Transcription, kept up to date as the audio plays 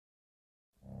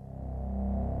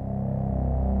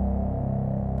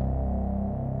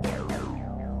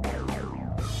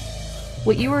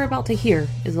What you are about to hear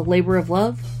is a labor of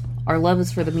love. Our love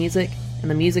is for the music, and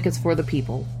the music is for the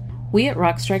people. We at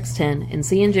Rock Strikes 10 and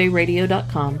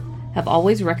CNJRadio.com have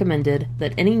always recommended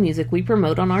that any music we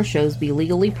promote on our shows be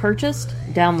legally purchased,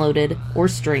 downloaded, or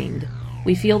streamed.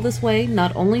 We feel this way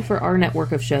not only for our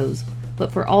network of shows,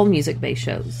 but for all music-based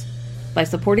shows. By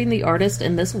supporting the artist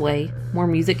in this way, more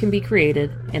music can be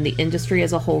created, and the industry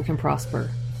as a whole can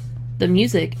prosper. The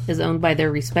music is owned by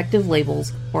their respective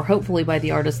labels, or hopefully by the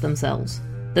artists themselves.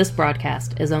 This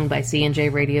broadcast is owned by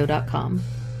CNJRadio.com.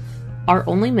 Our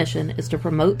only mission is to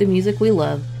promote the music we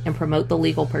love and promote the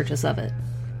legal purchase of it.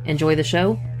 Enjoy the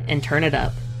show and turn it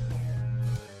up.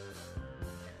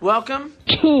 Welcome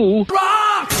to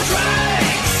Rock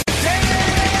Strikes 10!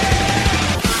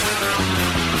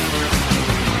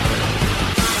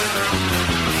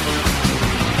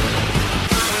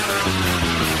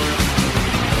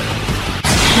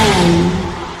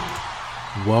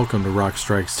 Welcome to Rock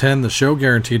Strikes 10, the show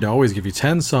guaranteed to always give you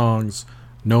 10 songs,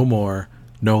 no more,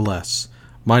 no less.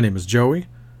 My name is Joey.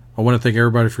 I want to thank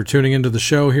everybody for tuning into the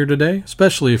show here today,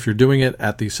 especially if you're doing it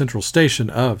at the central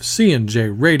station of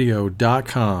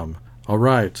CNJRadio.com.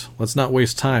 Alright, let's not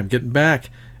waste time getting back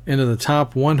into the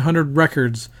top 100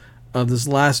 records of this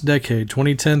last decade,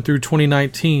 2010 through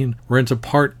 2019. We're into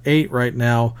part 8 right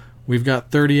now. We've got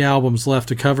 30 albums left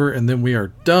to cover, and then we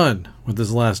are done with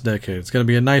this last decade. It's going to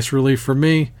be a nice relief for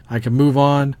me. I can move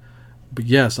on. But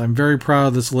yes, I'm very proud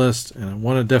of this list, and I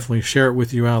want to definitely share it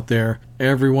with you out there.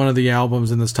 Every one of the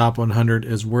albums in this top 100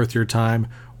 is worth your time,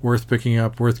 worth picking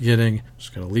up, worth getting.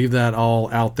 Just going to leave that all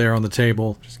out there on the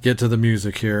table. Just get to the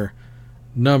music here.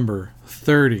 Number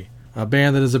 30, a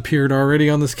band that has appeared already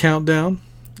on this countdown.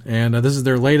 And this is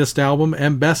their latest album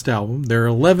and best album, their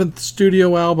 11th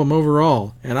studio album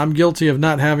overall. And I'm guilty of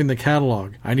not having the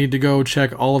catalog. I need to go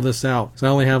check all of this out, because I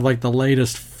only have like the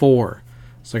latest 4.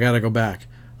 So I got to go back.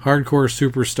 Hardcore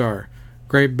Superstar,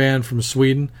 great band from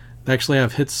Sweden. They actually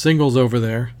have hit singles over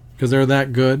there, because they're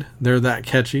that good, they're that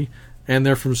catchy, and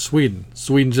they're from Sweden.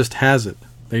 Sweden just has it.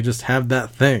 They just have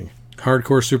that thing.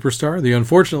 Hardcore Superstar, the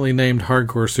unfortunately named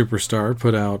Hardcore Superstar,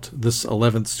 put out this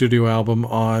 11th studio album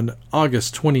on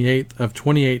August 28th of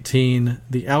 2018.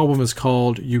 The album is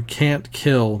called You Can't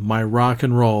Kill My Rock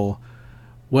and Roll.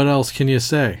 What else can you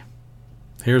say?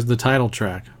 Here's the title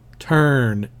track.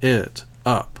 Turn it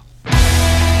up.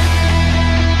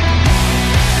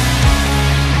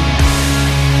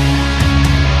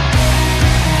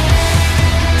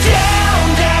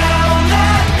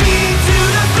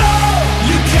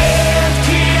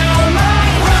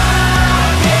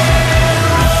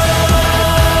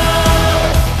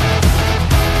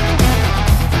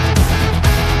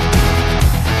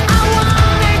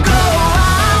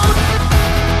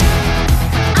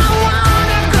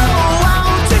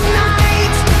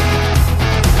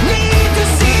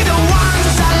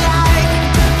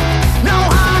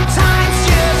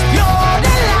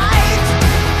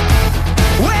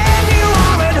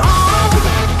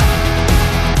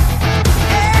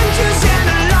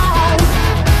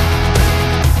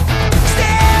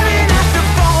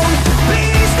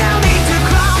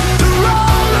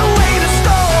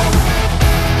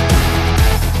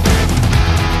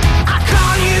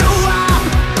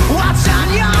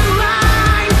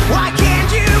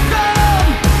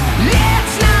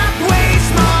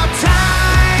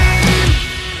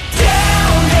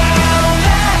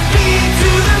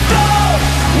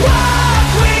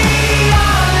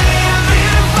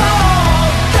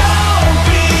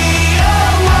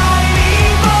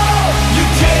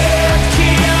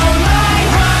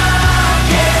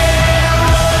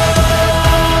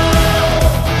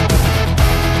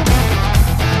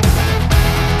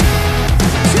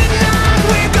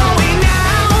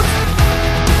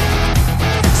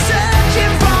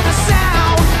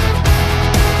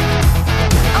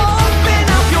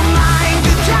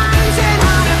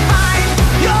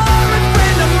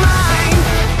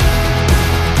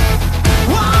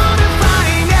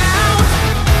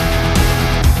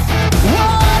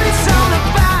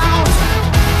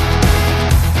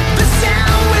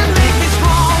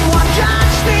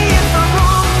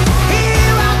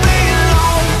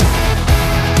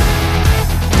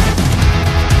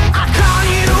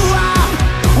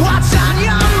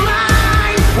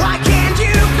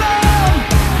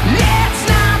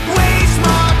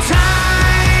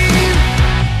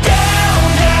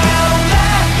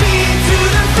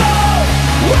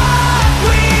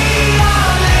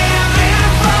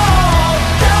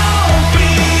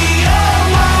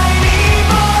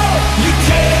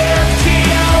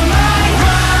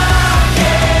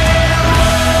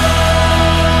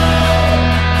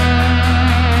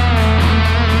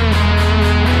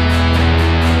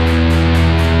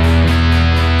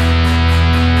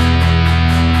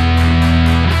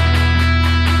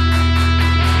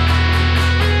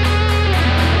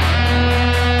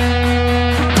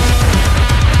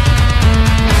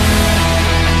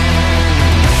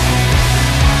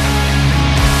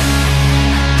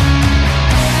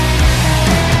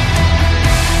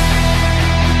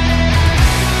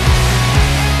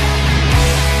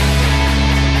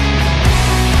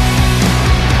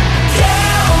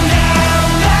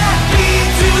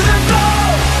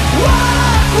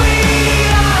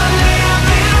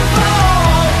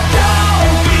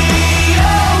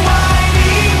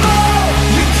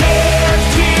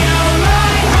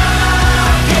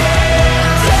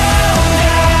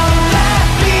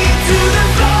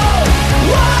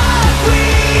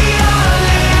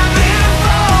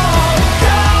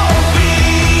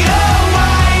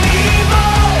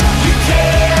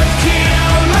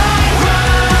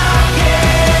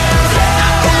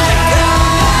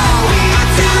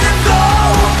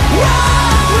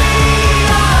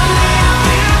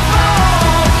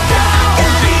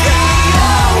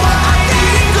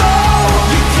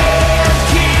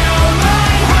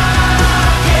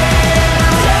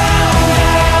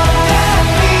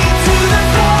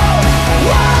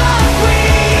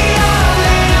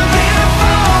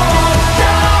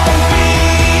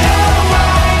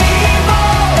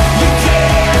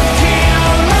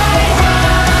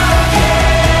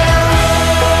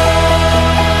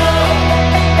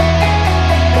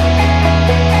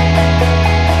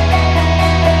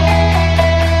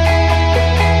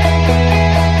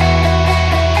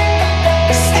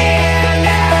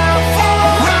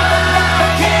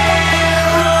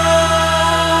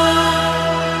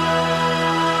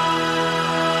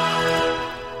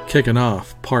 Kicking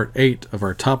off part 8 of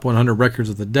our top 100 records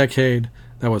of the decade,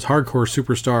 that was Hardcore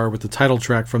Superstar with the title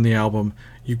track from the album,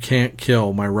 You Can't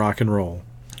Kill My Rock and Roll.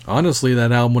 Honestly,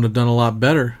 that album would have done a lot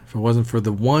better if it wasn't for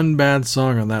the one bad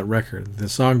song on that record, the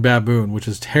song Baboon, which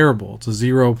is terrible. It's a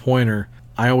 0-pointer.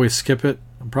 I always skip it.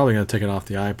 I'm probably going to take it off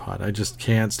the iPod. I just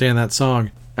can't stand that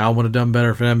song. Album would have done better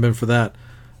if it hadn't been for that.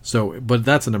 But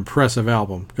that's an impressive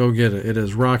album. Go get it. It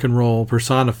is rock and roll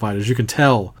personified, as you can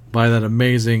tell by that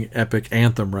amazing epic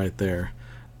anthem right there.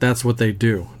 That's what they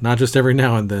do. Not just every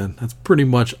now and then. That's pretty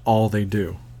much all they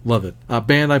do. Love it. A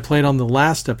band I played on the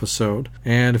last episode,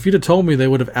 and if you'd have told me they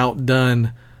would have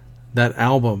outdone that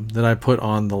album that I put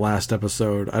on the last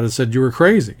episode, I'd have said you were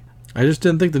crazy. I just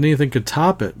didn't think that anything could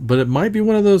top it, but it might be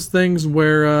one of those things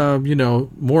where,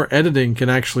 more editing can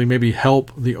actually maybe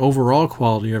help the overall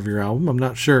quality of your album. I'm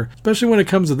not sure. Especially when it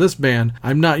comes to this band.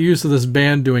 I'm not used to this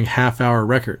band doing half-hour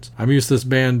records. I'm used to this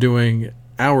band doing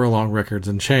hour-long records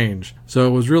and change. So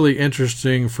it was really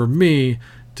interesting for me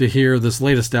to hear this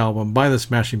latest album by the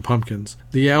Smashing Pumpkins.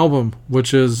 The album,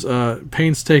 which is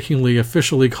painstakingly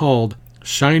officially called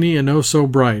Shiny and Oh So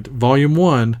Bright, Volume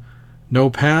 1, No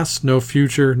Past, No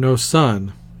Future, No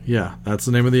Sun. Yeah, that's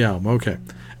the name of the album. Okay.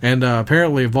 And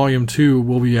apparently Volume 2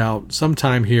 will be out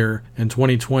sometime here in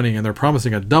 2020, and they're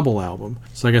promising a double album.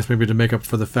 So I guess maybe to make up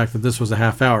for the fact that this was a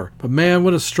half hour. But man,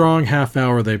 what a strong half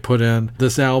hour they put in.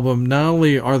 This album, not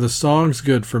only are the songs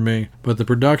good for me, but the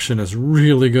production is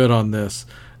really good on this.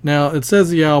 Now, it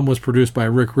says the album was produced by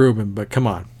Rick Rubin, but come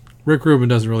on. Rick Rubin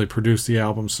doesn't really produce the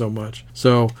album so much.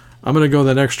 So I'm going to go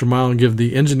that extra mile and give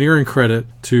the engineering credit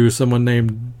to someone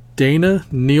named Dana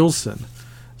Nielsen.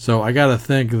 So I got to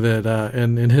think that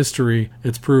in history,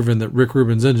 it's proven that Rick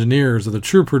Rubin's engineers are the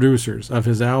true producers of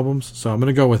his albums. So I'm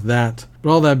going to go with that. But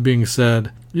all that being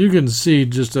said, you can see,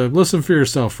 just listen for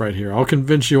yourself right here. I'll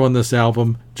convince you on this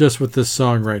album just with this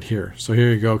song right here. So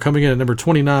here you go. Coming in at number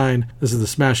 29, this is the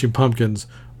Smashing Pumpkins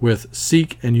with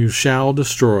Seek and You Shall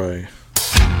Destroy.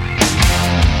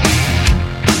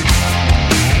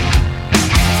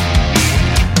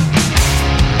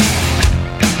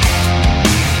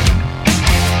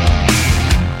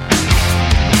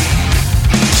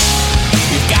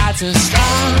 So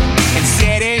strong and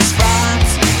cities front,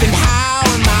 then how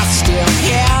am I still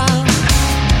here?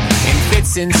 In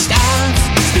fits and starts,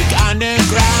 speak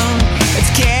underground,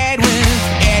 it's kid with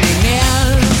any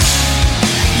news.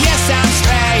 Yes, I'm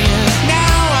straying,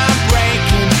 now I'm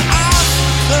breaking off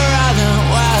for other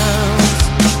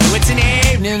worlds. It's an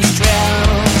evening's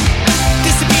drill,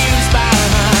 disabused by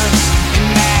much in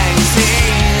magazines.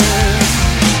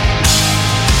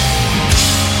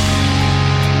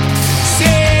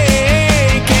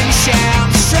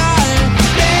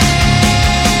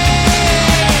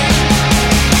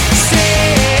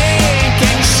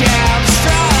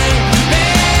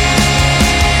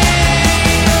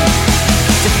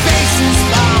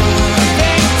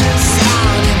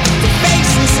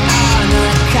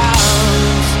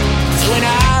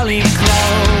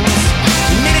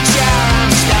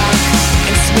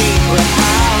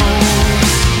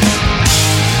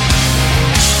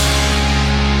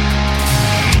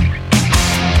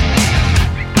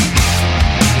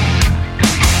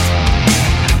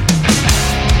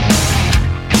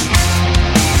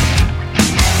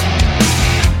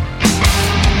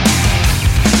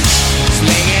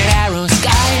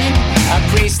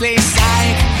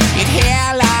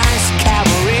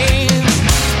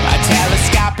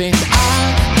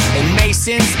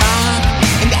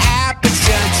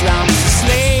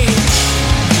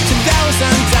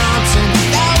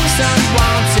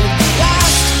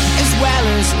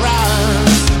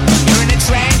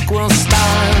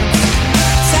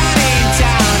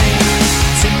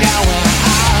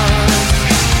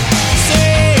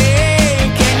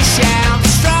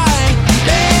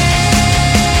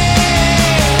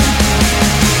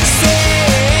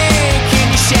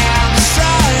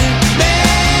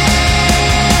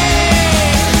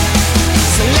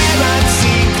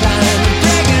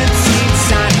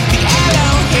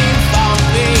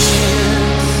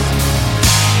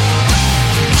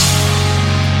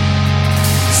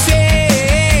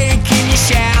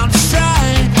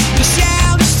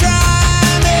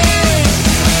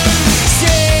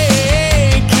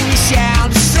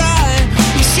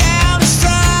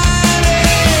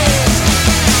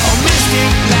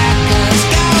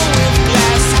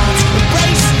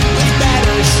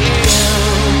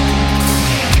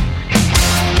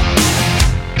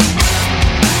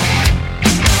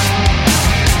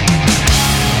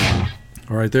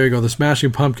 Alright, there you go. The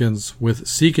Smashing Pumpkins with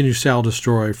Seek and You Shall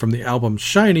Destroy from the album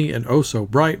Shiny and Oh So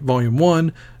Bright, Volume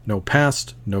 1, No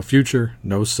Past, No Future,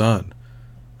 No Sun.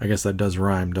 I guess that does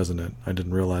rhyme, doesn't it? I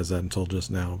didn't realize that until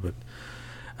just now. But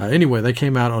anyway, they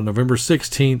came out on November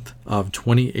 16th of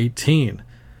 2018.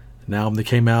 An album that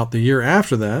came out the year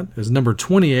after that is number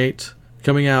 28,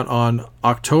 coming out on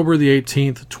October the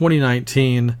 18th,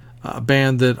 2019. A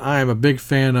band that I am a big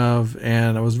fan of,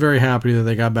 and I was very happy that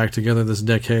they got back together this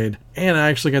decade. And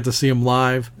I actually got to see them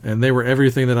live, and they were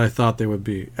everything that I thought they would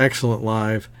be. Excellent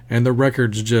live, and the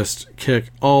records just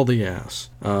kick all the ass.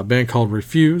 A band called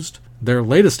Refused. Their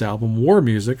latest album, War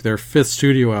Music, their 5th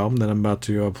studio album that I'm about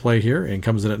to play here, and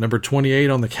comes in at number 28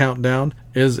 on the countdown,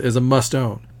 is a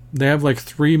must-own. They have like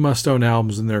 3 must-own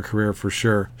albums in their career for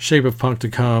sure. Shape of Punk to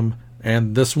Come,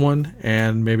 and this one,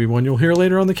 and maybe one you'll hear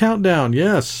later on the countdown.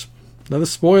 Yes, another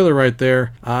spoiler right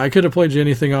there. I could have played you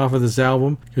anything off of this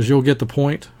album, because you'll get the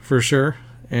point for sure.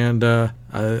 And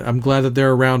I'm glad that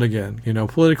they're around again. You know,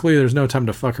 politically, there's no time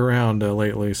to fuck around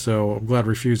lately, so I'm glad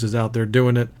Refused is out there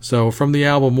doing it. So from the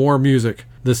album War Music,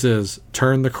 this is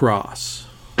Turn the Cross.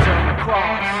 Turn the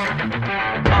cross,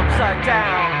 upside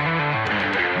down.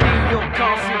 Kneel,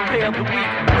 constant, pale the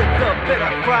weak with a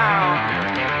bitter frown.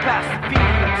 Past the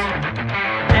fields,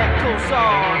 echoes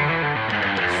on.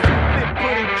 Stupid,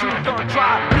 putting truth on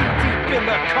trial, knee deep in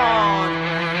the con.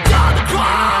 Turn the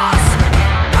cross,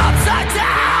 upside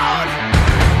down.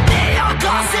 Kneel,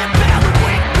 constant, pale the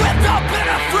weak with a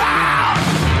bitter frown.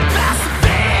 Past the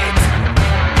fields,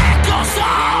 echoes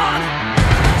on.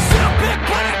 Stupid,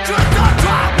 putting truth on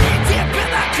trial, knee deep in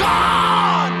the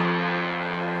con.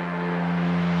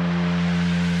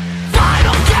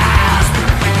 Final gasp,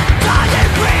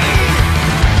 dying breathe.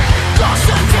 Lost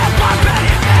the death by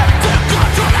many men to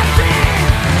control that feed.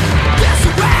 This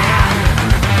ran,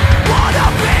 what a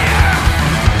beer.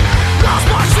 Lost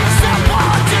marches that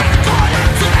wanted, caught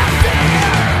into that fear.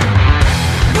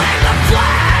 When the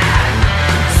plan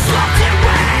slumped in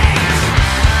wage,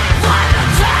 find the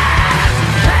task,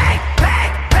 hate,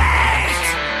 hate,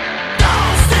 hate. No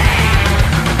steam,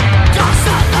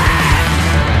 constant land.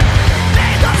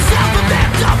 Made themselves a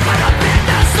victim for the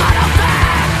business of the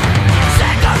fact.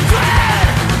 Sick of dread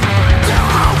to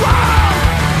our world.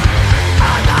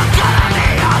 I'm not gonna be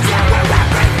out here where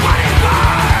everybody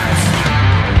burns.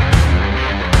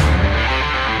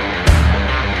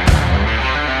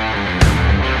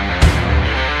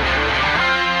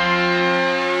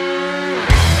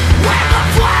 When the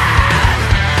plan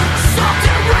slumped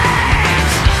in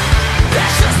rage,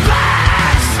 vicious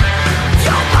backs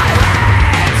filled my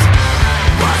hands.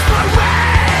 Was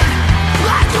parade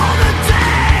like olden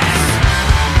days.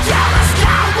 Callous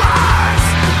cowards,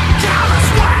 callous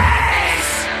ways.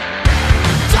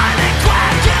 Diamond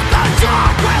crack in the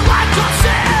dark where life comes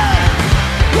in.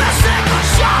 We'll stick a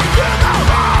shot through the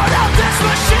heart of this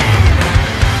machine.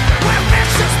 Where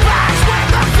vicious backs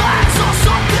wave the flags on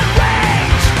something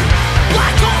rage.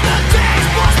 Like olden days,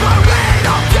 was parade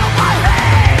until my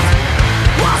hate.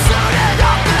 While suited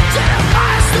up the dim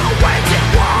eyes, still waging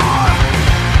war.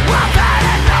 I've had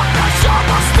enough to show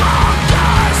my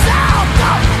stalkers out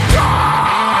the door.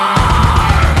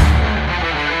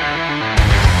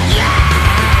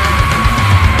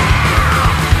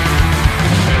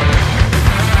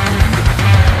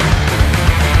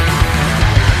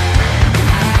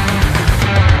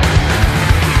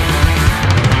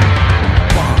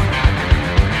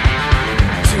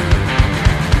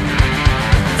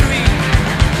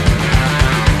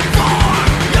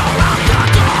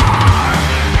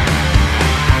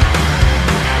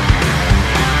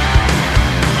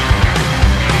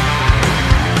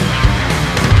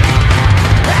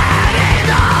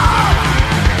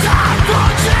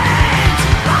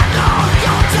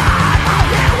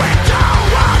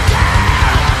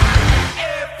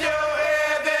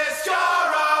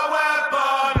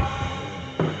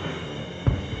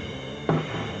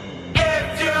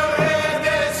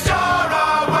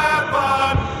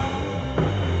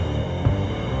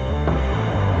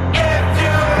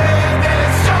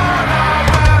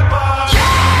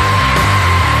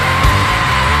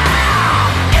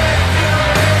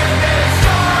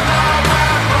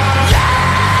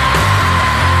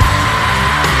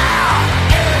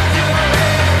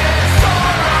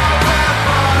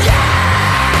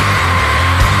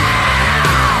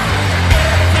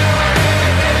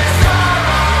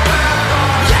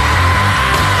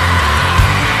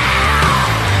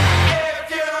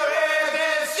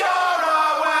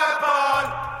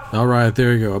 All right,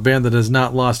 there you go. A band that has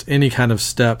not lost any kind of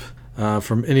step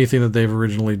from anything that they've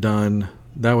originally done.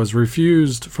 That was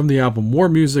Refused from the album War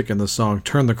Music and the song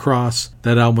Turn the Cross.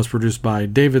 That album was produced by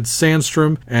David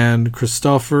Sandstrom and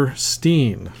Christopher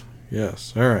Steen.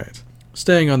 Yes, all right.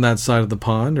 Staying on that side of the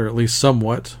pond, or at least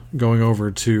somewhat, going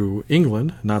over to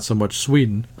England, not so much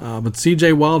Sweden, but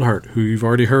CJ Wildheart, who you've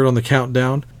already heard on the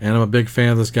countdown, and I'm a big fan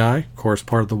of this guy, of course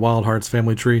part of the Wildhearts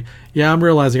family tree. Yeah, I'm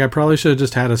realizing I probably should have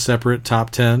just had a separate top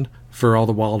 10 for all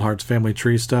the Wildhearts family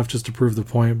tree stuff just to prove the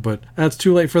point, but that's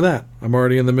too late for that. I'm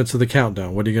already in the midst of the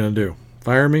countdown. What are you going to do?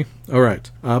 Fire me?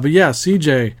 Alright. But yeah,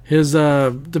 CJ, his,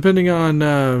 depending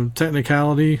on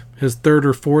technicality, his third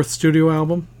or fourth studio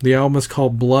album. The album is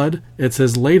called Blood. It's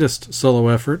his latest solo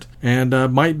effort, and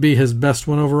might be his best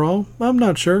one overall. I'm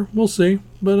not sure. We'll see.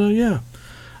 But yeah.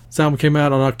 This album came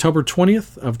out on October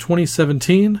 20th of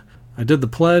 2017. I did the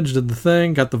pledge, did the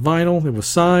thing, got the vinyl, it was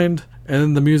signed, and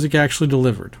then the music actually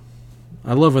delivered.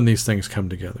 I love when these things come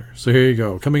together. So here you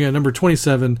go. Coming in at number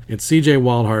 27, it's CJ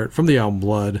Wildheart from the album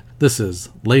Blood. This is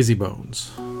Lazy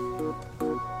Bones.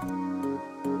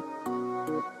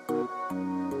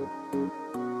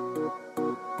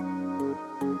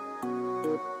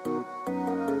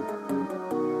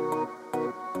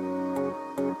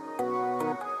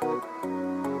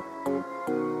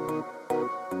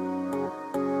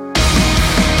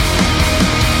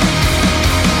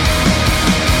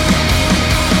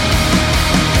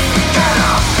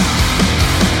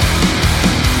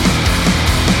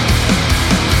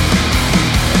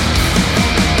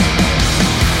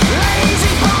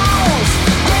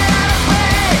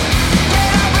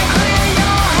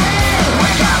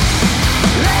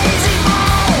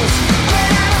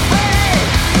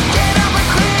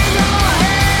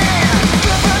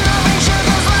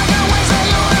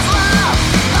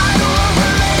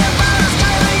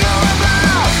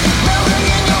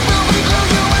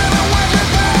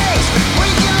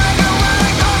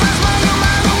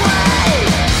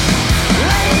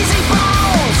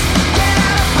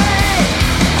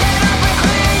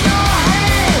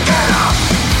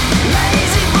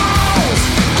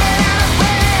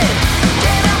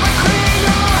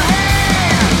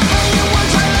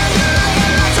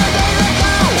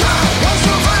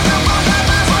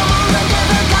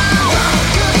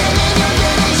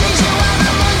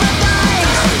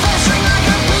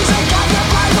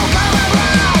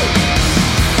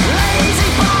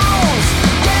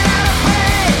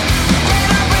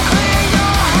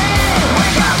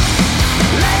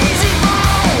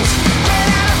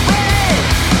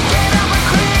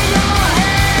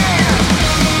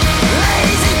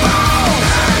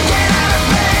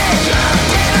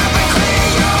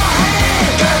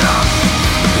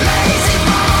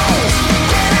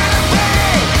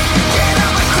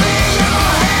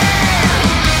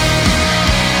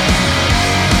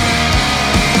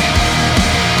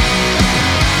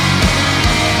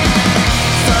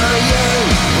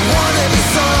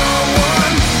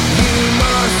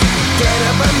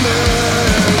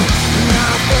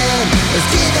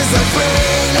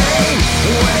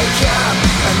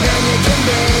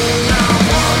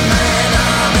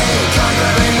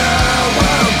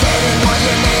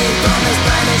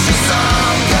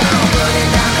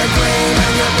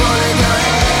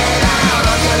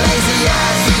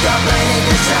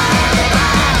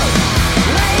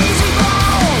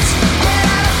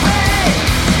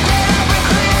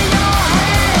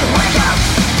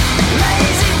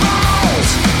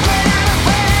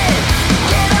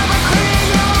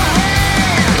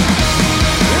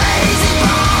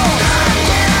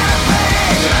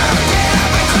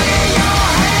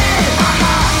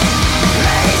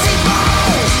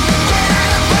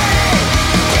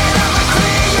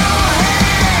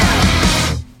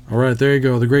 There you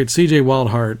go, the great CJ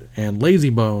Wildheart and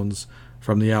Lazy Bones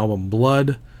from the album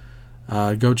Blood.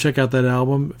 Go check out that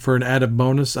album for an added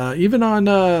bonus. Even on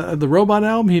the Robot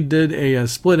album, he did a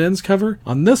Split Enz cover.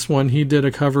 On this one, he did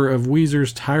a cover of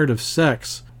Weezer's Tired of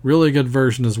Sex. Really good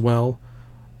version as well.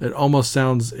 It almost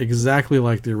sounds exactly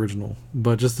like the original,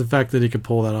 but just the fact that he could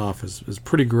pull that off is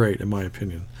pretty great, in my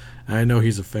opinion. And I know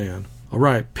he's a fan. All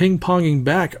right, ping-ponging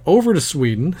back over to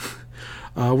Sweden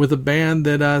with a band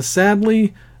that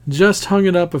sadly just hung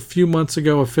it up a few months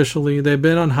ago officially. They've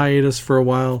been on hiatus for a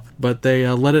while, but they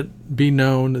let it be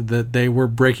known that they were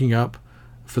breaking up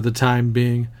for the time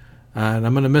being. And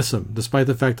I'm going to miss them, despite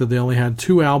the fact that they only had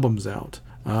 2 albums out.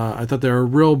 I thought they were a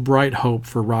real bright hope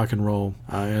for rock and roll,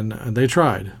 and they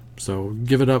tried. So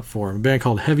give it up for them. A band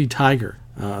called Heavy Tiger.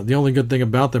 The only good thing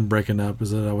about them breaking up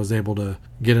is that I was able to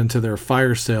get into their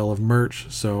fire sale of merch,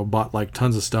 so bought like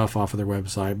tons of stuff off of their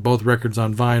website. Both records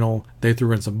on vinyl. They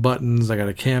threw in some buttons. I got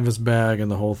a canvas bag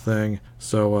and the whole thing.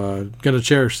 So gonna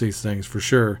cherish these things for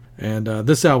sure. And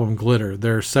this album, Glitter,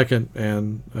 their second,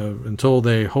 and until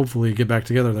they hopefully get back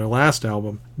together, their last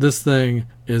album, this thing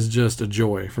is just a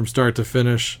joy from start to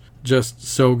finish. just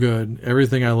so good.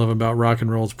 Everything I love about rock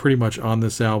and roll is pretty much on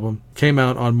this album. Came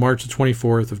out on March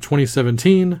 24th of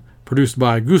 2017, produced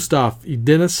by Gustav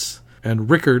Idenis and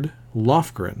Rickard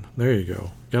Lofgren. There you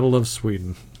go. Gotta love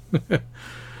Sweden.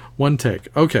 One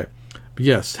take. Okay. But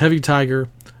yes, Heavy Tiger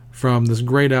from this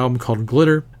great album called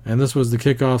Glitter. And this was the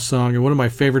kickoff song and one of my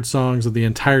favorite songs of the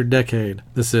entire decade.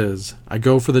 This is I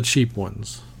Go for the Cheap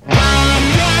Ones.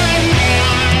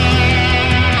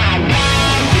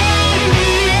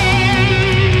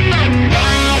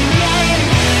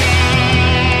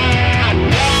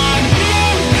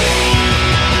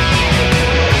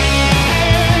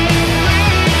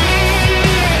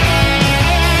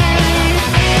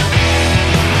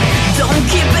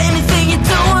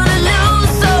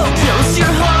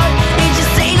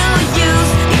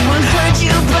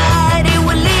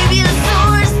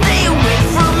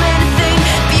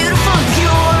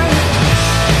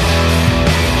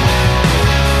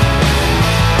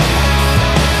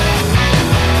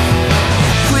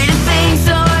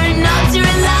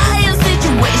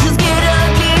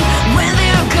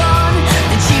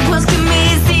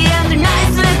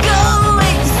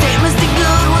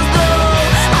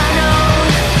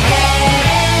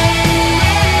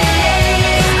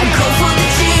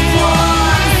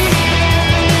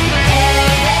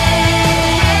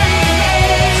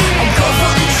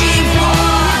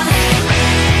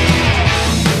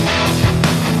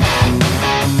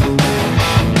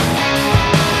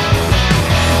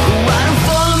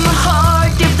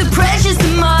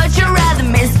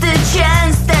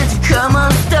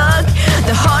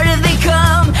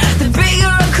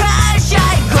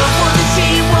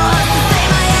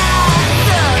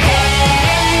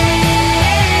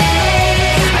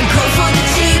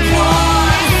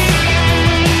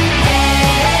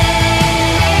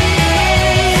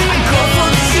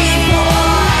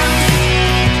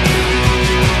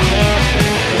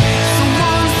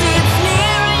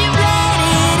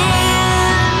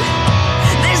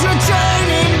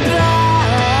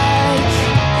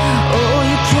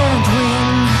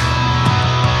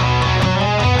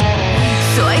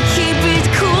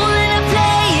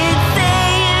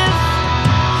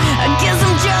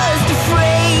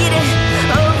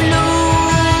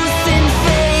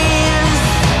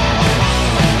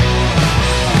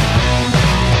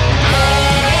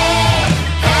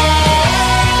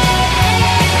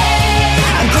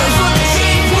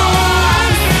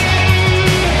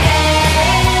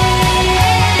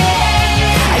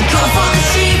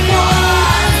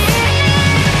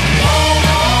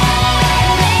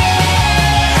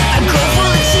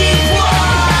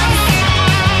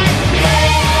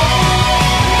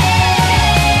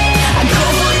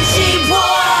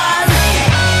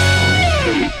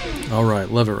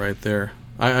 Love it right there.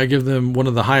 I give them one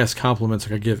of the highest compliments I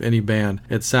could give any band.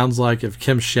 It sounds like if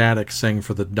Kim Shattuck sang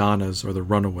for the Donnas or the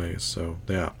Runaways. So,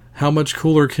 yeah. How much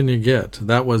cooler can you get?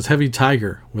 That was Heavy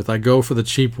Tiger with I Go for the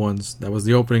Cheap Ones. That was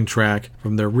the opening track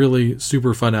from their really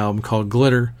super fun album called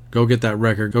Glitter. Go get that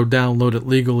record. Go download it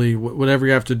legally. Whatever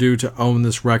you have to do to own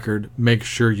this record, make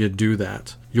sure you do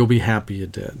that. You'll be happy you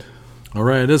did. All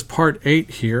right, it is part 8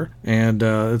 here, and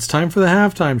it's time for the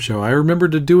halftime show. I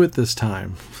remembered to do it this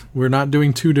time. We're not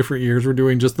doing 2 different years. We're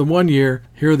doing just the 1 year.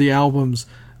 Here are the albums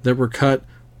that were cut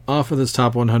off of this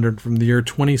top 100 from the year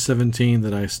 2017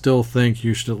 that I still think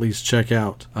you should at least check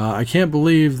out. I can't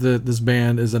believe that this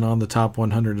band isn't on the top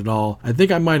 100 at all. I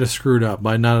think I might have screwed up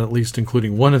by not at least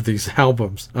including one of these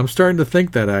albums. I'm starting to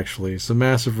think that, actually. Some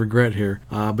massive regret here.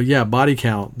 But yeah, Body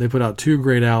Count. They put out 2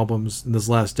 great albums in this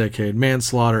last decade,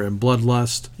 Manslaughter and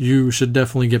Bloodlust. You should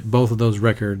definitely get both of those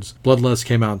records. Bloodlust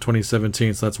came out in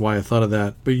 2017, so that's why I thought of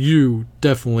that. But you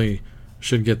definitely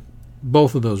should get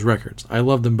both of those records. I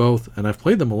love them both, and I've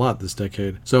played them a lot this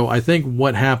decade. So I think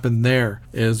what happened there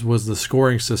was the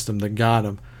scoring system that got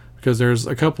them, because there's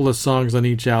a couple of songs on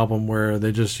each album where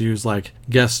they just use like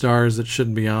guest stars that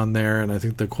shouldn't be on there, and I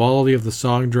think the quality of the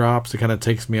song drops. It kind of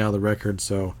takes me out of the record,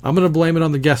 so I'm going to blame it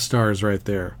on the guest stars right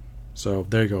there. So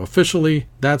there you go. Officially,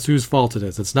 that's whose fault it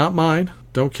is. It's not mine.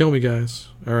 Don't kill me, guys.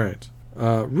 All right.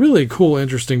 Really cool,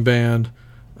 interesting band.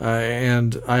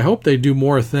 And I hope they do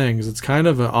more things. It's kind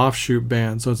of an offshoot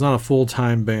band, so it's not a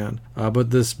full-time band. But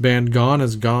this band, Gone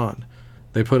is Gone,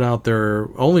 they put out their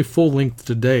only full-length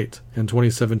to date in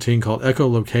 2017 called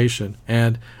Echolocation.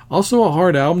 And also a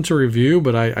hard album to review,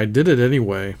 but I did it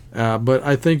anyway. But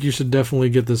I think you should definitely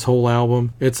get this whole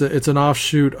album. It's an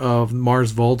offshoot of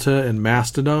Mars Volta and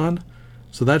Mastodon,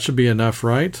 so that should be enough,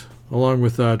 right? Along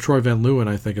with Troy Van Leeuwen,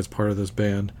 I think, is part of this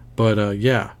band. But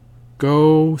yeah.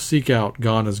 Go seek out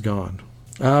Gone is Gone.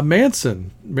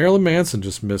 Marilyn Manson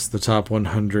just missed the top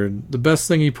 100. The best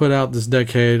thing he put out this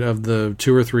decade of the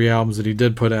 2 or 3 albums that he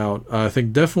did put out, I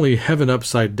think definitely Heaven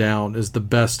Upside Down is the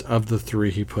best of the 3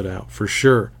 he put out, for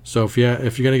sure. So if you're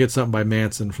going to get something by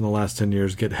Manson from the last 10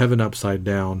 years, get Heaven Upside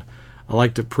Down. I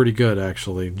liked it pretty good,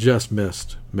 actually. Just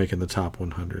missed making the top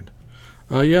 100.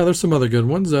 Yeah, there's some other good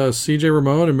ones. CJ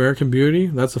Ramone, American Beauty.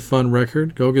 That's a fun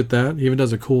record. Go get that. He even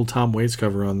does a cool Tom Waits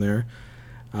cover on there.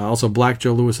 Also, Black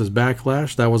Joe Lewis's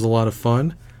Backlash. That was a lot of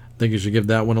fun. I think you should give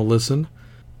that one a listen.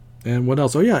 And what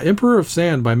else? Oh, yeah, Emperor of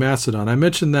Sand by Mastodon. I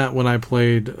mentioned that when I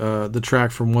played the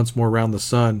track from Once More Around the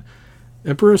Sun.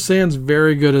 Emperor of Sand's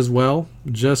very good as well.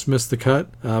 Just missed the cut.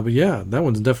 But yeah, that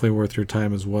one's definitely worth your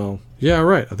time as well. Yeah, all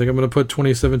right. I think I'm going to put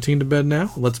 2017 to bed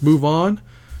now. Let's move on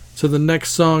to the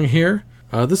next song here.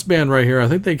 This band right here, I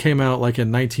think they came out like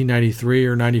in 1993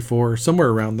 or 94, somewhere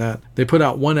around that. They put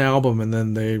out one album and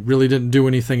then they really didn't do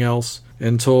anything else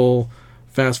until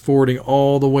fast forwarding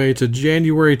all the way to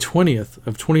January 20th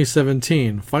of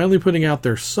 2017, finally putting out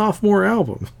their sophomore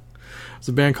album. It's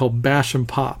a band called Bash and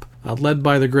Pop, led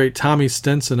by the great Tommy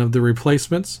Stinson of The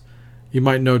Replacements. You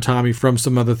might know Tommy from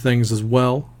some other things as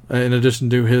well. In addition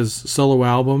to his solo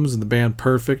albums and the band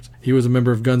Perfect, he was a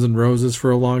member of Guns N' Roses for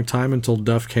a long time until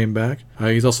Duff came back.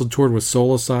 He's also toured with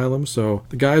Soul Asylum, so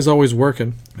the guy's always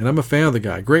working, and I'm a fan of the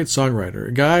guy. Great songwriter.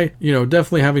 A guy,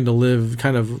 definitely having to live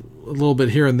kind of a little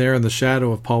bit here and there in the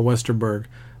shadow of Paul Westerberg.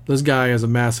 This guy has a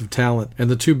massive talent, and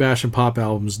the 2 Bash and Pop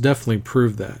albums definitely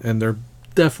prove that, and they're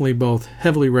definitely both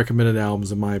heavily recommended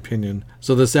albums in my opinion.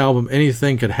 So this album,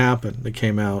 Anything Could Happen, that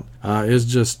came out, is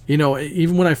just,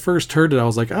 even when I first heard it, I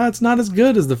was like, it's not as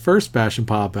good as the first Bash and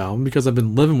Pop album, because I've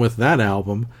been living with that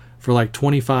album for like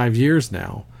 25 years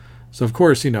now. So of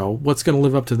course, what's going to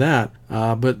live up to that?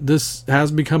 But this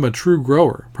has become a true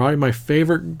grower, probably my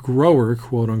favorite grower,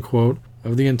 quote unquote,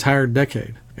 of the entire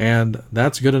decade. And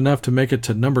that's good enough to make it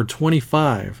to number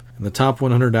 25 in the top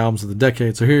 100 albums of the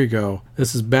decade. So here you go.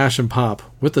 This is Bash and Pop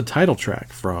with the title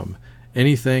track from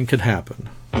Anything Could Happen.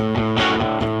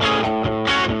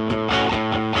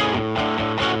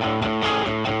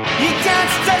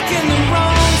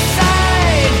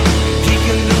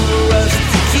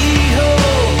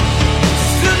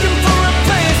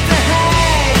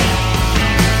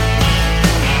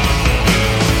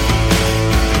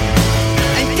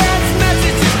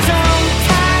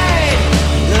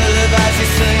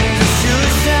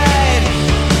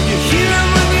 You hear 'em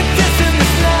when you're kissing the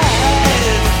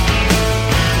slide.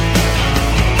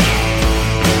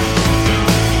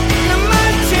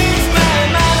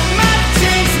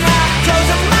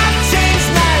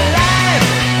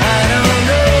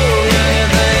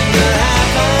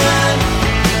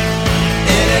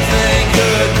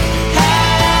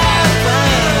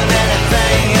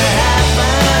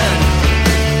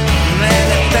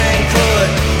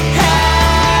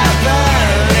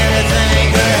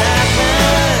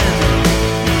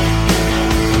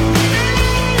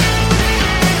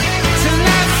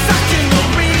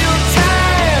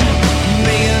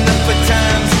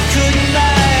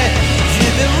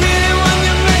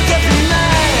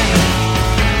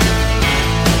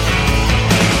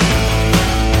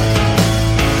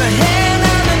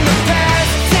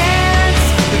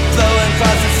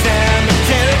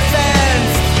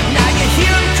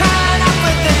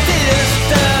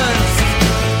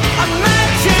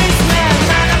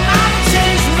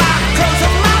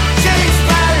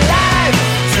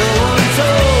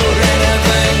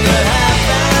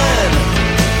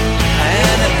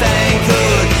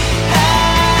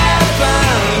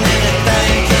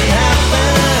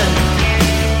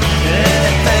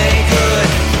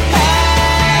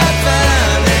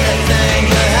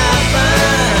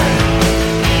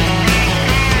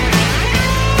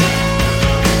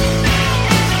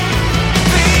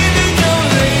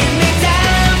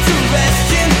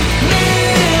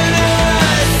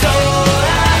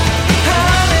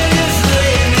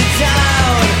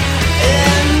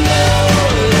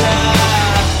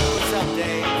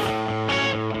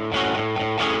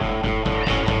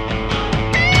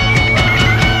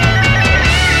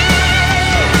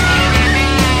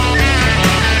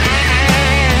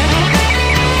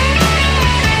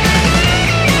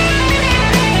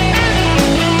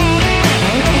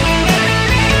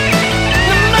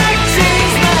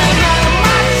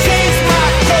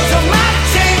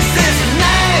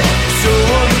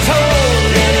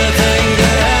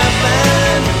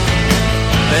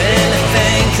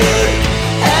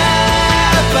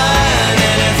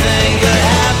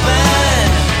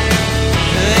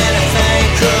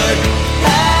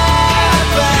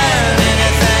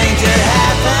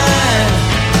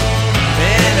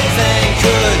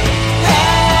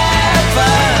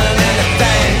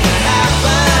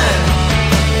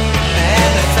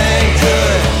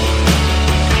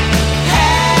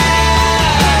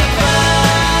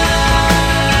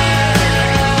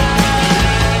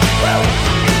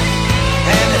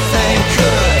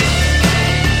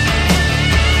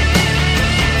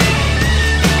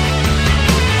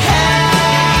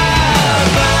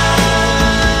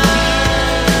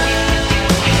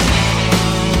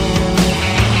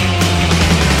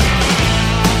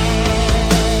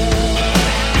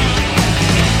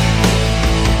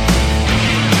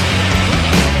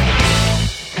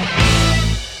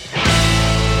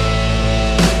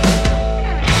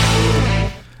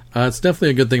 It's definitely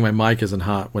a good thing my mic isn't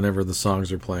hot whenever the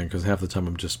songs are playing, because half the time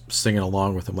I'm just singing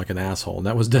along with them like an asshole, and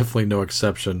that was definitely no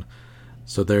exception.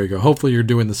 So there you go. Hopefully you're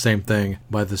doing the same thing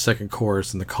by the second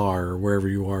chorus in the car or wherever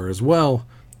you are as well,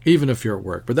 even if you're at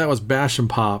work. But that was Bash and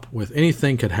Pop with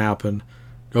Anything Could Happen.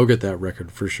 Go get that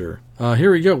record for sure.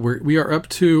 Here we go. We are up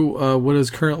to what is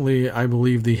currently, I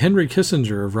believe, the Henry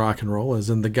Kissinger of rock and roll, as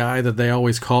in the guy that they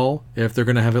always call if they're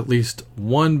going to have at least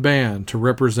one band to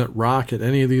represent rock at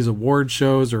any of these award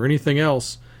shows or anything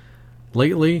else.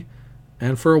 Lately,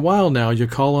 and for a while now, you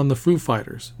call on the Foo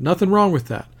Fighters. Nothing wrong with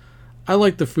that. I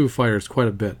like the Foo Fighters quite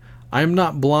a bit. I am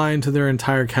not blind to their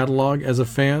entire catalog as a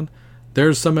fan.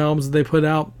 There's some albums that they put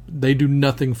out, they do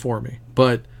nothing for me.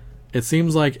 But it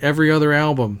seems like every other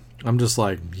album, I'm just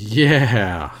like,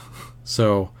 yeah.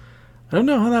 So, I don't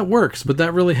know how that works, but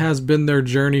that really has been their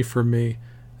journey for me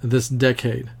this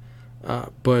decade.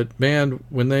 But man,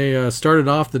 when they started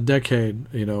off the decade,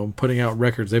 putting out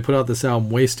records, they put out this album,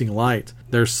 Wasting Light,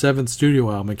 their 7th studio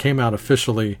album. It came out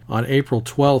officially on April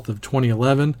 12th of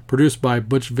 2011, produced by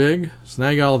Butch Vig. So now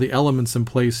you got all the elements in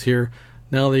place here.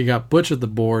 Now that you got Butch at the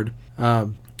board,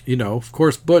 of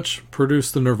course, Butch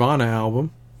produced the Nirvana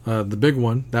album. The big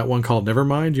one, that one called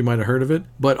Nevermind, you might have heard of it.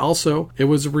 But also, it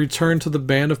was a return to the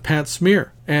band of Pat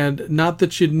Smear. And not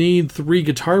that you need 3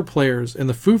 guitar players in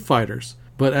the Foo Fighters,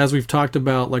 but as we've talked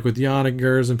about, like with Jan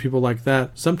Eggers and people like that,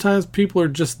 sometimes people are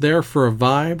just there for a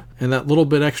vibe and that little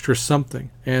bit extra something.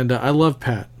 And I love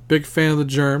Pat. Big fan of the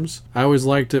Germs. I always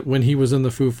liked it when he was in the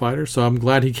Foo Fighters, so I'm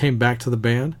glad he came back to the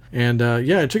band. And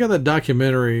check out that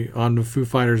documentary on the Foo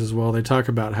Fighters as well. They talk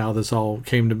about how this all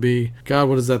came to be. God,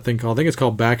 what is that thing called? I think it's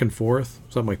called Back and Forth,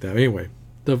 something like that. Anyway,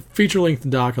 the feature-length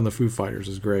doc on the Foo Fighters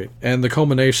is great. And the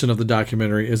culmination of the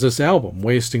documentary is this album,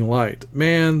 Wasting Light.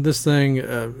 Man, this thing,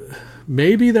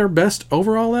 maybe their best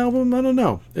overall album? I don't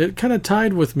know. It kind of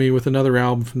tied with me with another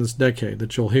album from this decade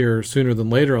that you'll hear sooner than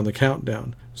later on the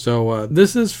countdown. So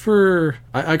this is for,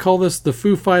 I call this the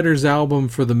Foo Fighters album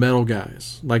for the metal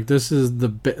guys. Like this is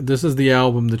the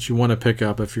album that you want to pick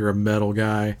up if you're a metal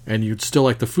guy and you'd still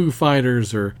like the Foo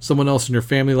Fighters, or someone else in your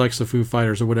family likes the Foo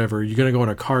Fighters or whatever. You're going to go on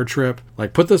a car trip.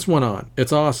 Like, put this one on.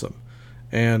 It's awesome.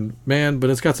 And man, but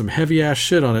it's got some heavy ass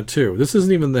shit on it too. This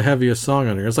isn't even the heaviest song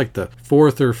on here. It's like the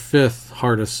 4th or 5th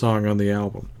hardest song on the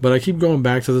album. But I keep going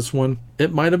back to this one.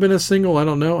 It might have been a single, I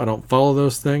don't know. I don't follow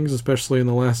those things, especially in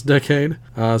the last decade.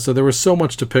 So there was so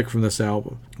much to pick from this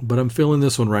album. But I'm feeling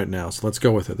this one right now, so let's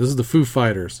go with it. This is the Foo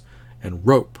Fighters and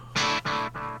Rope.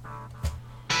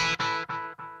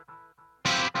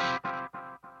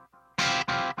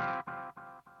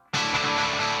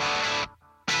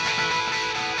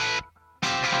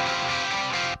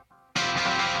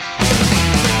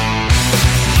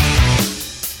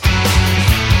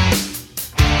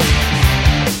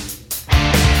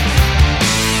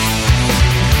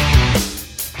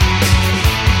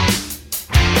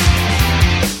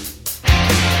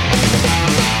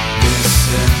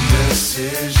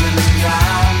 Decision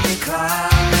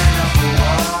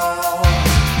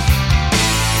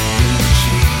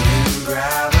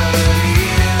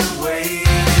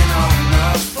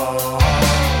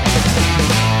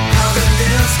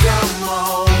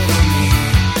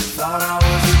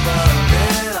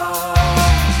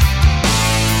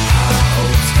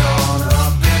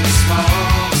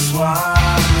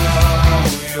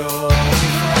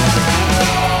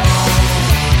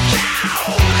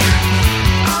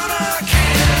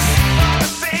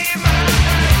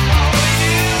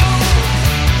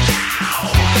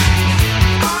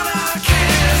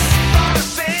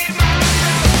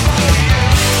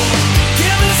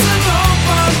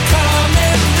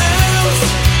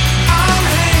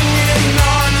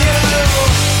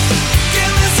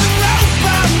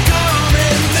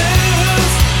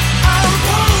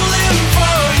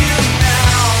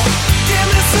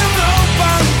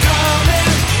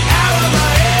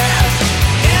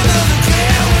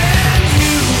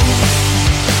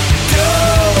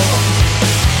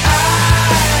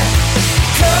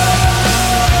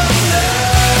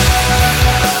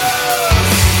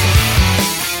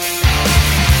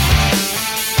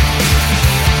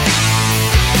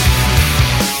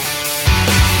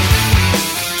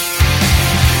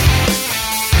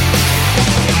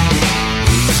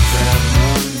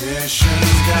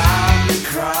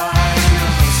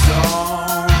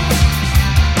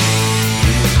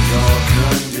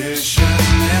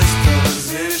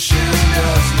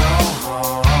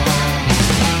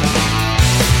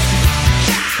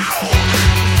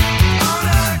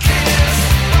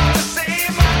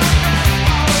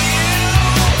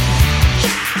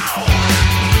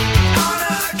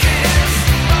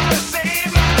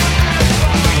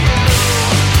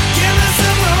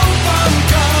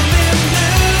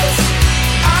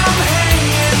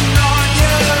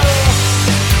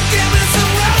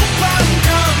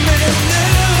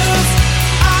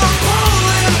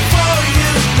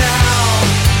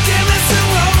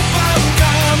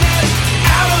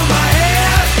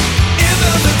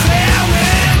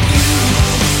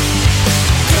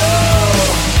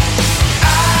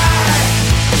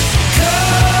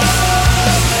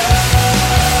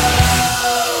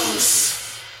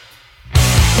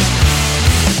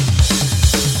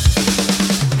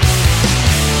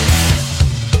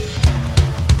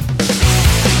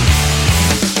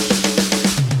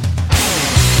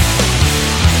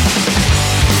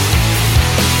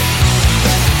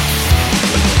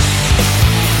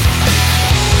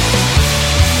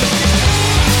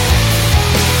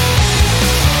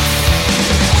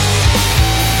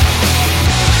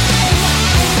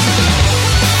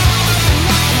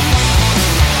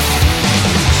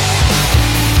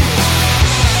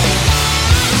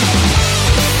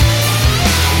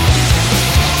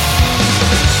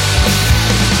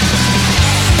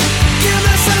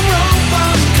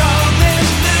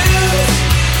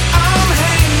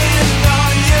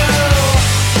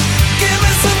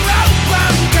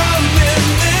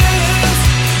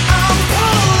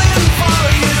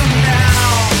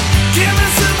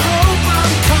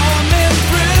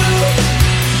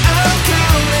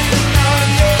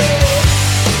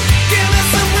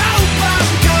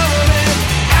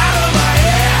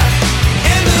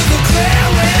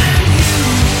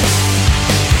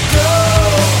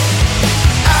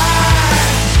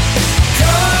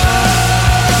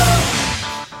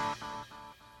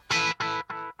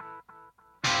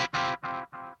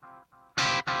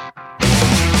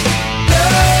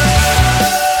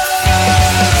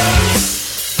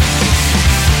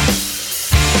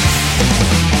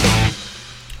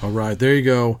right, there you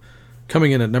go.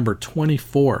 Coming in at number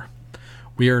 24.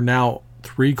 We are now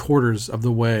 3/4 of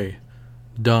the way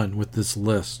done with this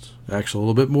list. Actually, a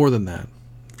little bit more than that.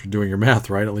 If you're doing your math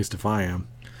right, at least if I am.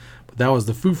 But that was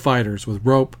the Foo Fighters with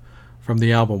Rope from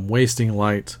the album Wasting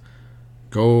Light.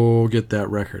 Go get that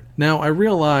record. Now, I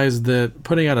realize that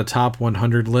putting out a top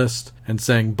 100 list and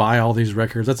saying buy all these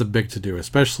records, that's a big to-do,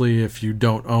 especially if you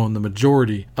don't own the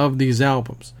majority of these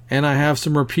albums. And I have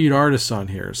some repeat artists on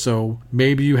here, so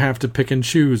maybe you have to pick and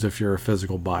choose if you're a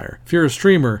physical buyer. If you're a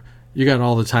streamer, you got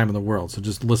all the time in the world, so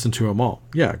just listen to them all.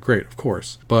 Yeah, great, of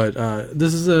course. But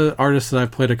this is an artist that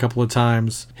I've played a couple of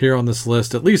times here on this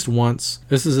list, at least once.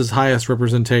 This is his highest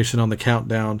representation on the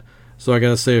countdown. So I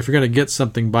gotta say, if you're gonna get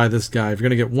something by this guy, if you're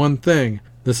gonna get one thing,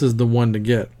 this is the one to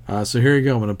get. So here you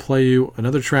go. I'm gonna play you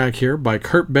another track here by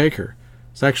Kurt Baker.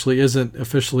 This actually isn't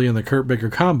officially in the Kurt Baker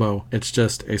combo. It's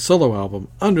just a solo album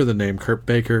under the name Kurt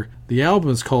Baker. The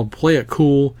album is called Play It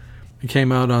Cool. It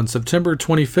came out on September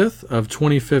 25th of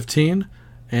 2015,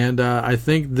 and I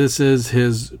think this is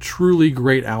his truly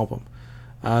great album.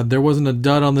 There wasn't a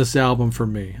dud on this album for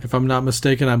me. If I'm not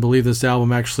mistaken, I believe this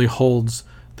album actually holds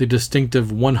the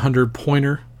distinctive 100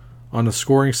 pointer on the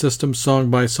scoring system, song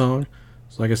by song.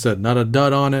 So like I said, not a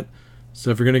dud on it.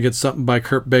 So if you're going to get something by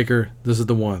Kurt Baker, this is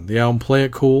the one. The album Play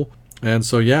It Cool. And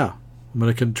so yeah, I'm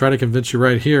going to try to convince you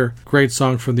right here. Great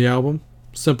song from the album.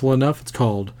 Simple enough. It's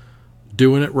called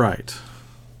Doing It Right.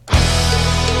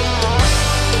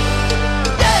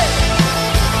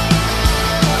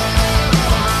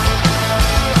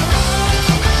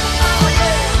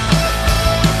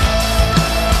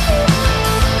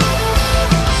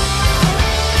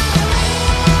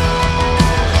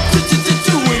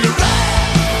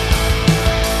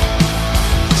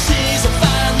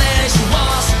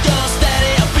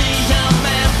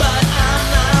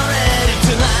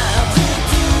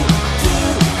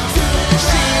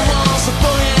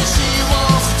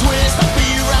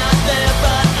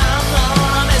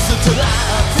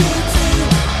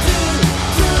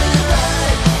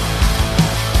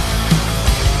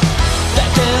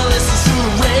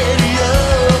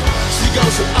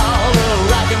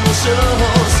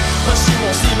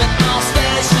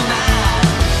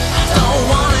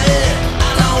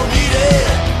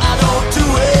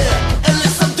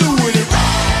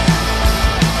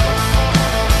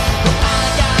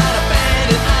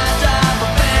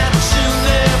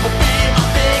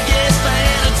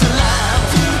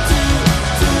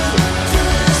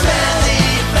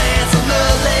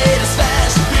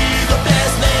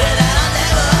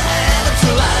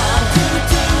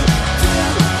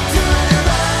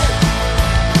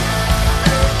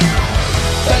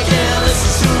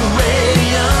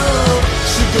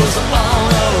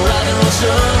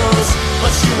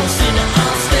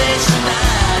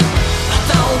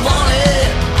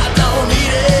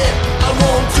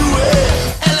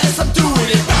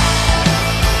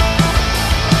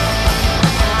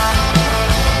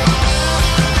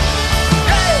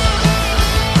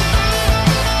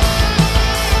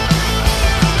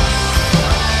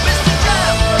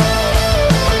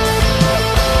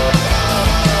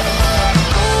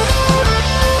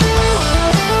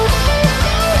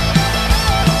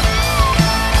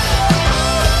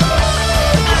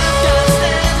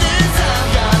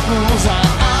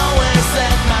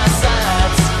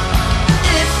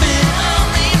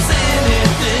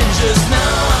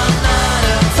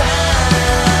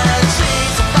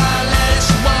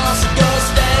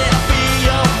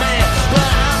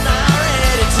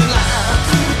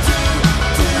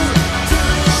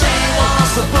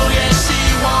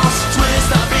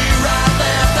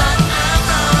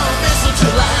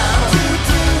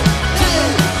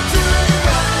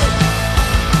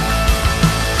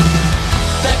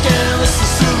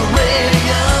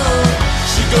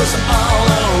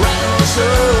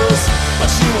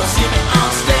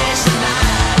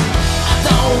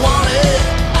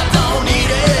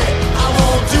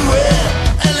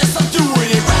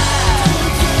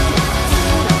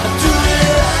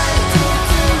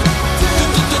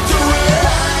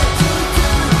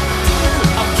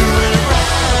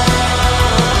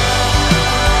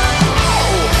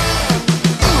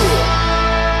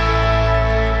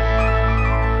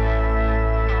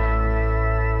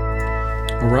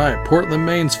 Portland,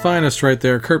 Maine's finest right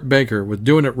there, Kurt Baker with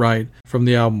Doing It Right from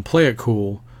the album Play It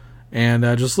Cool. And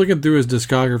just looking through his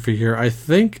discography here, I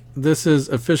think this is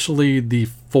officially the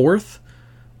 4th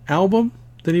album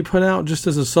that he put out just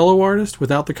as a solo artist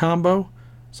without the combo.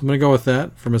 So I'm going to go with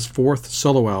that from his 4th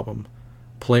solo album,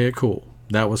 Play It Cool.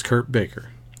 That was Kurt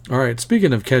Baker. All right,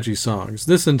 speaking of catchy songs,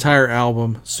 this entire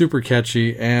album, super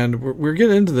catchy, and we're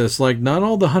getting into this. Like, not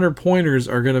all the 100-pointers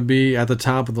are going to be at the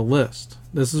top of the list.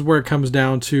 This is where it comes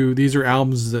down to, these are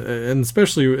albums, and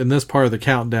especially in this part of the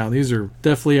countdown, these are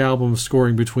definitely albums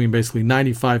scoring between basically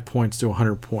 95 points to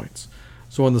 100 points.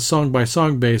 So on the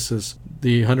song-by-song basis,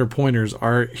 the 100-pointers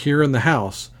are here in the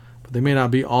house, but they may not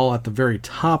be all at the very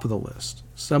top of the list.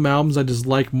 Some albums I just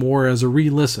like more as a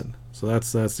re-listen. So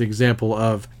that's the example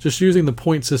of just using the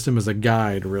point system as a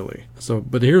guide, really.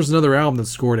 But here's another album that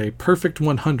scored a perfect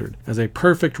 100 as a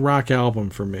perfect rock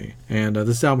album for me. And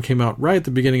this album came out right at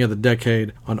the beginning of the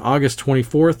decade on August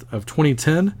 24th of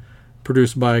 2010,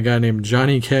 produced by a guy named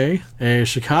Johnny K, a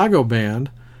Chicago band.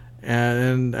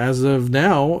 And as of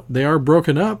now, they are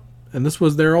broken up. And this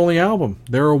was their only album.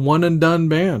 They're a one-and-done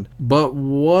band. But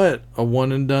what a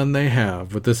one-and-done they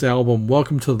have with this album,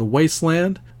 Welcome to the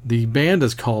Wasteland. The band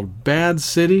is called Bad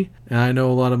City, and I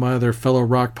know a lot of my other fellow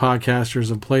rock podcasters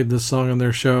have played this song on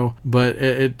their show, but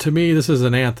to me, this is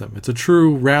an anthem. It's a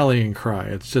true rallying cry.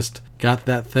 It's just got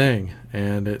that thing,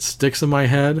 and it sticks in my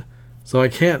head, so I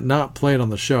can't not play it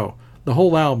on the show. The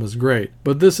whole album is great,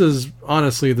 but this is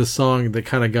honestly the song that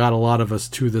kind of got a lot of us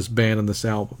to this band and this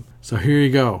album. So here you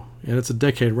go, and it's a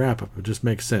decade wrap-up. It just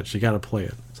makes sense. You got to play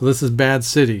it. So this is Bad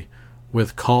City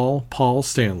with Call Paul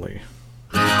Stanley.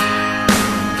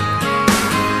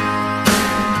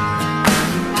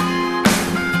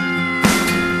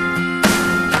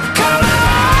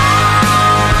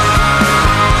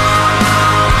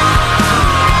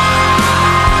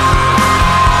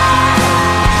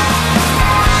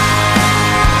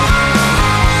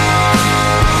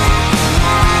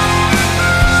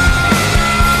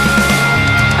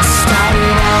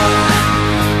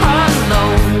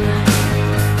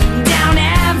 Down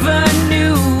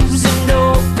avenues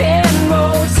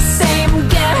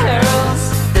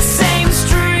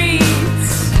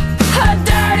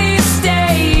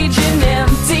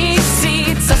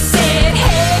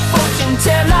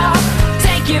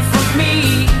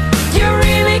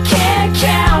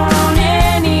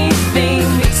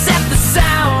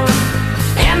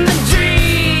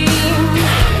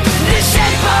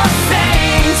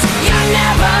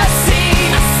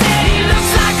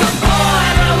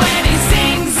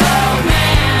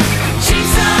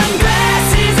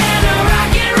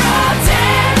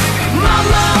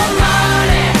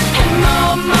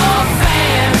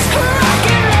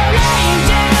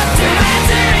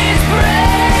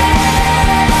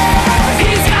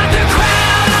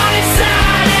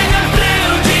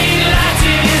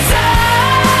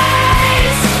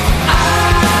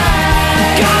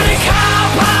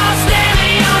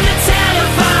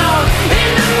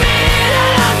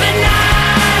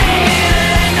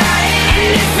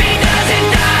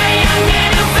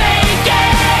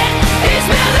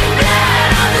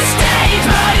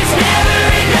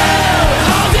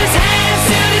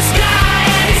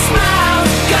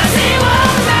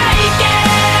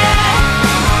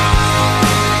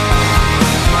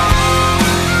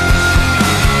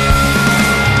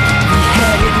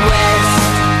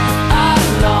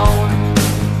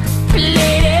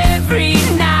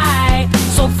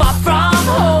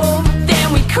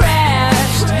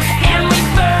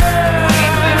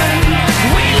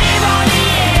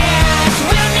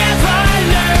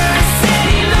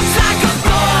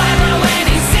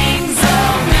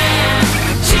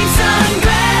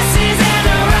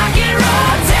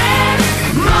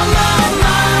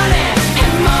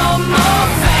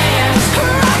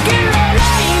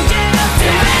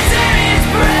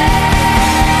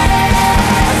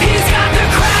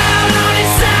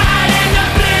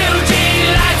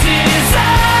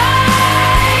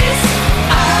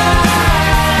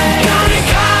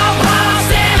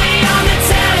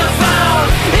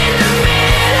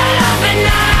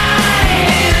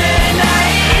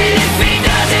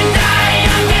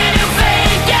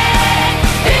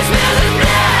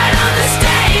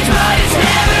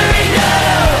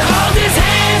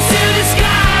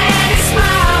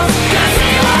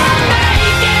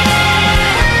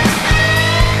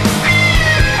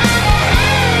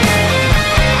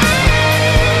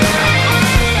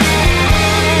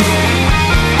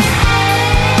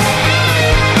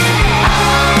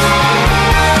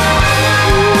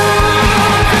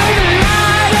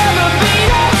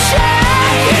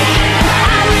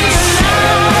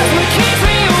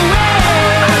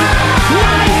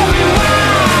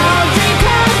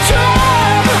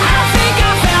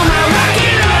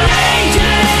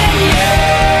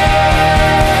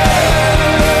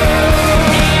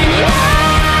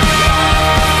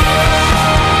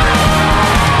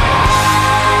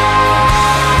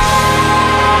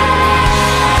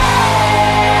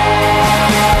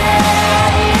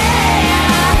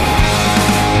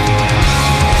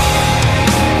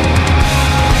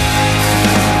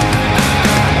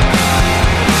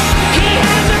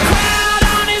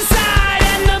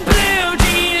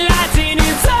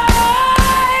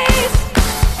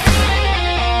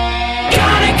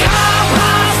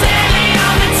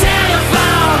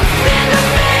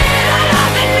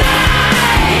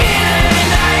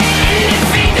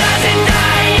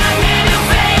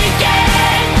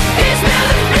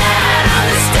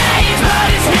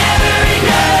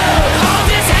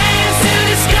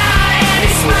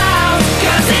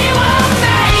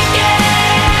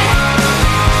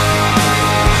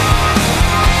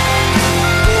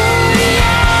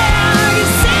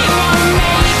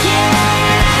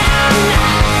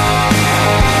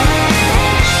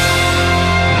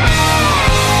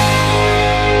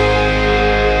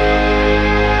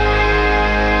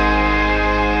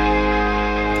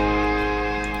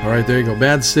Alright, there you go.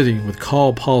 Bad City with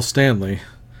Call Paul Stanley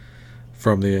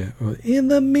from the In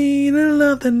the Middle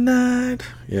of the Night.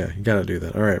 Yeah, you gotta do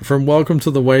that. Alright, from Welcome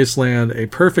to the Wasteland, a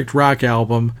perfect rock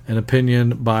album, an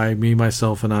opinion by me,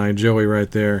 myself, and I, Joey right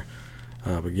there.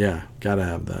 But yeah, gotta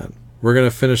have that. We're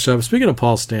gonna finish up. Speaking of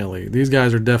Paul Stanley, these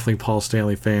guys are definitely Paul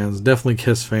Stanley fans, definitely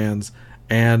Kiss fans.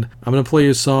 And I'm going to play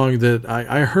you a song that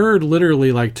I heard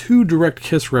literally like 2 direct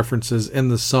Kiss references in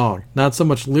the song. Not so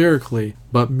much lyrically,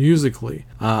 but musically.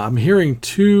 I'm hearing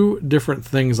 2 different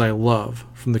things I love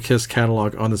from the Kiss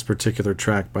catalog on this particular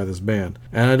track by this band.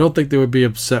 And I don't think they would be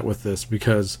upset with this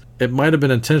because it might have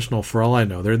been intentional for all I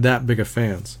know. They're that big of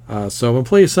fans. So I'm going to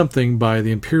play you something by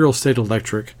the Imperial State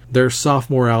Electric, their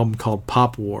sophomore album called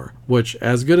Pop War, which,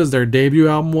 as good as their debut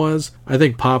album was, I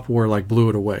think Pop War like blew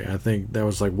it away. I think that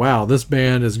was like, wow, this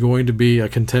band is going to be a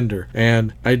contender.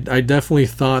 And I definitely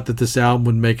thought that this album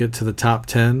would make it to the top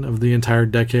 10 of the entire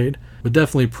decade, but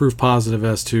definitely proof positive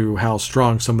as to how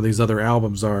strong some of these other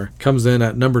albums are. Comes in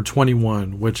at number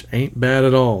 21, which ain't bad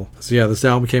at all. So yeah, this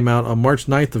album came out on March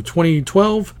 9th of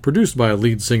 2012, produced by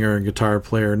lead singer and guitar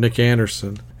player Nick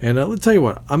Anderson. And let's tell you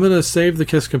what, I'm going to save the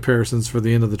Kiss comparisons for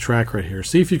the end of the track right here.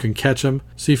 See if you can catch them.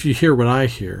 See if you hear what I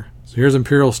hear. So here's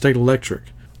Imperial State Electric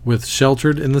with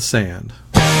Sheltered in the Sand.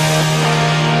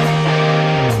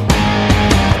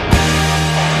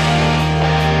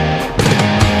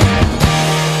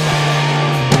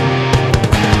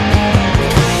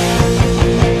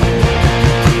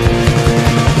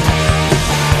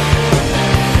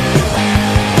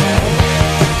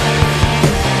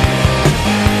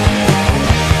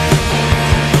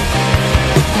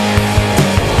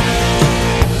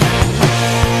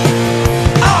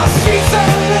 Streets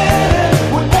are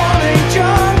lit with warning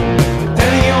John.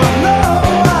 Then you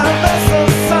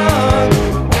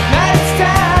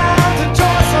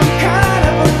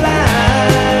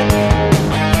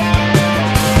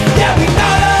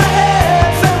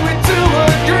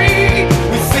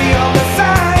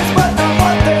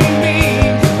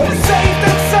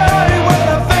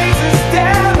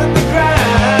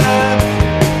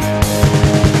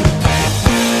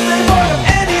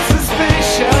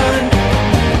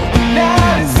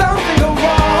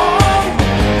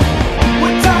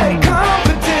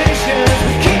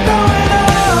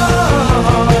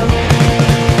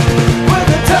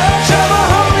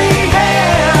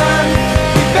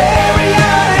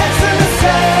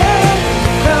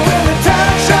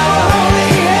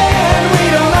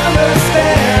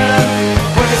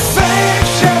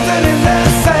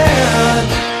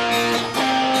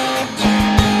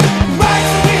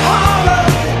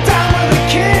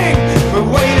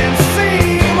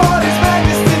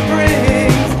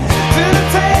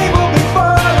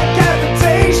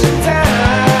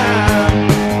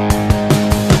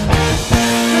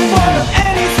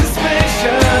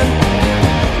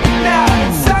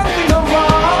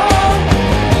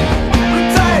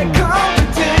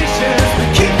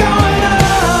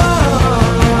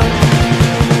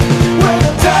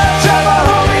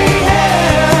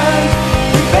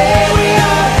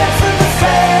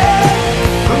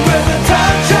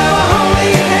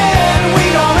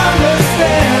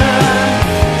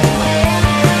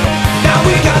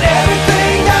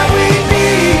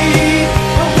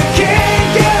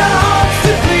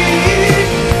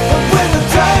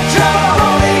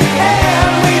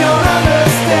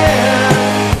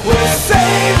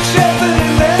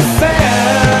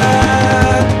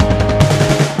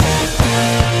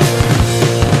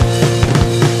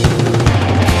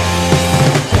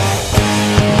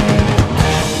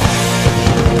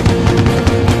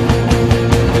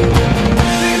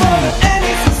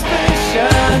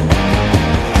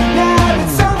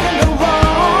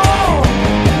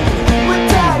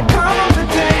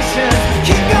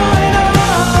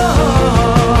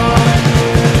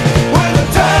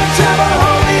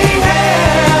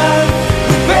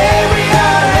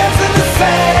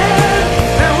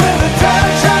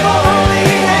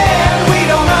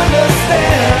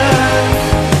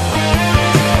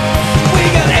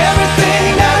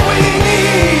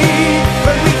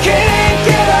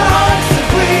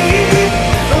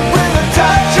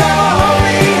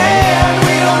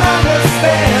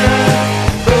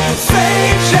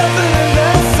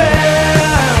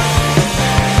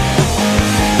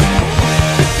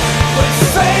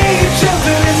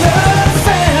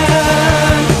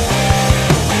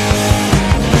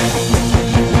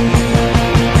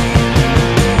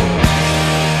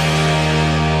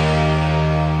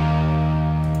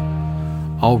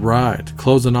All right,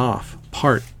 closing off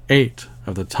part 8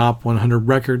 of the top 100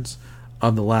 records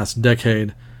of the last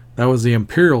decade. That was the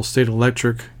Imperial State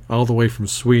Electric, all the way from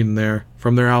Sweden there.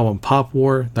 From their album Pop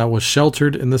War, that was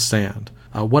Sheltered in the Sand.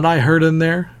 What I heard in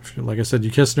there, like I said,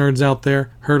 you Kiss nerds out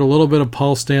there, heard a little bit of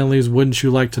Paul Stanley's Wouldn't You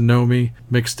Like to Know Me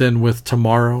mixed in with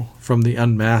Tomorrow from the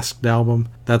Unmasked album.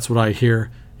 That's what I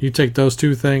hear. You take those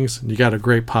two things, and you got a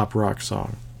great pop rock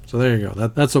song. So there you go.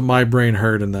 That's what my brain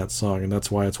heard in that song, and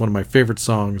that's why it's one of my favorite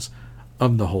songs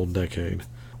of the whole decade.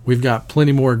 We've got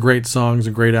plenty more great songs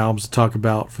and great albums to talk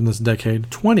about from this decade,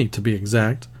 20 to be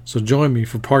exact. So join me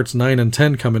for parts 9 and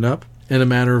 10 coming up in a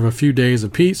matter of a few days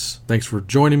apiece. Thanks for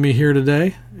joining me here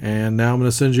today, and now I'm going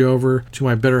to send you over to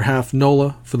my better half,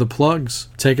 Nola, for the plugs.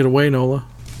 Take it away, Nola.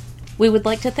 We would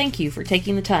like to thank you for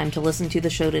taking the time to listen to the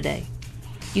show today.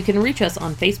 You can reach us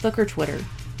on Facebook or Twitter.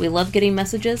 We love getting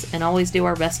messages and always do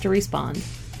our best to respond.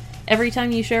 Every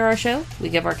time you share our show, we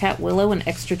give our cat Willow an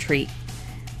extra treat.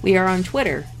 We are on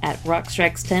Twitter at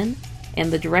rockstrikes10,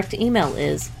 and the direct email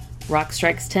is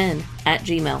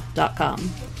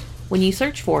rockstrikes10@gmail.com. When you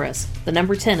search for us, the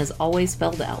number 10 is always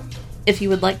spelled out. If you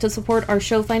would like to support our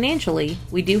show financially,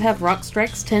 we do have Rock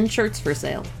Strikes 10 shirts for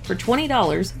sale. For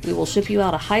 $20, we will ship you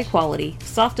out a high-quality,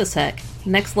 soft-as-heck,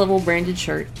 next-level branded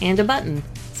shirt and a button.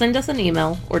 Send us an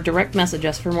email or direct message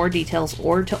us for more details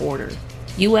or to order.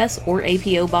 U.S. or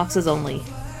APO boxes only,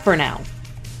 for now.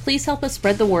 Please help us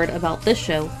spread the word about this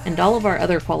show and all of our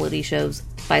other quality shows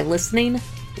by listening,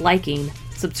 liking,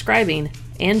 subscribing,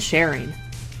 and sharing.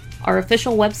 Our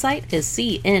official website is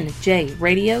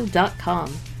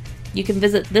cnjradio.com. You can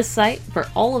visit this site for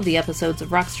all of the episodes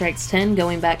of Rock Strikes 10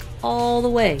 going back all the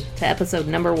way to episode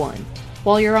number 1.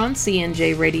 While you're on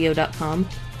cnjradio.com,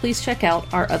 please check out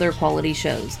our other quality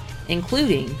shows,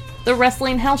 including The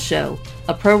Wrestling House Show,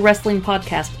 a pro wrestling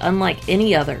podcast unlike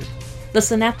any other, The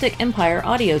Synaptic Empire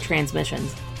audio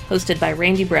transmissions, hosted by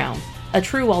Randy Brown, a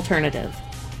true alternative,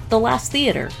 The Last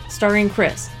Theater, starring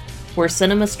Chris, where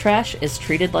cinema's trash is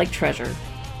treated like treasure,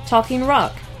 Talking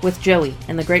Rock with Joey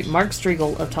and the great Mark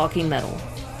Striegel of Talking Metal,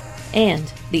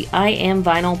 and the I Am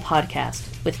Vinyl podcast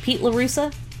with Pete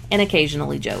LaRussa and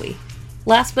occasionally Joey.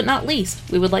 Last but not least,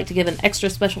 we would like to give an extra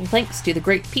special thanks to the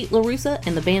great Pete LaRussa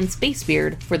and the band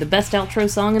Spacebeard for the best outro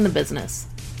song in the business.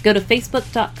 Go to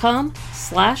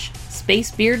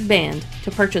facebook.com/SpaceBeardBand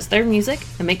to purchase their music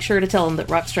and make sure to tell them that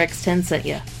Rock Strikes 10 sent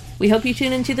you. We hope you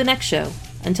tune into the next show.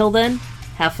 Until then,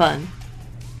 have fun.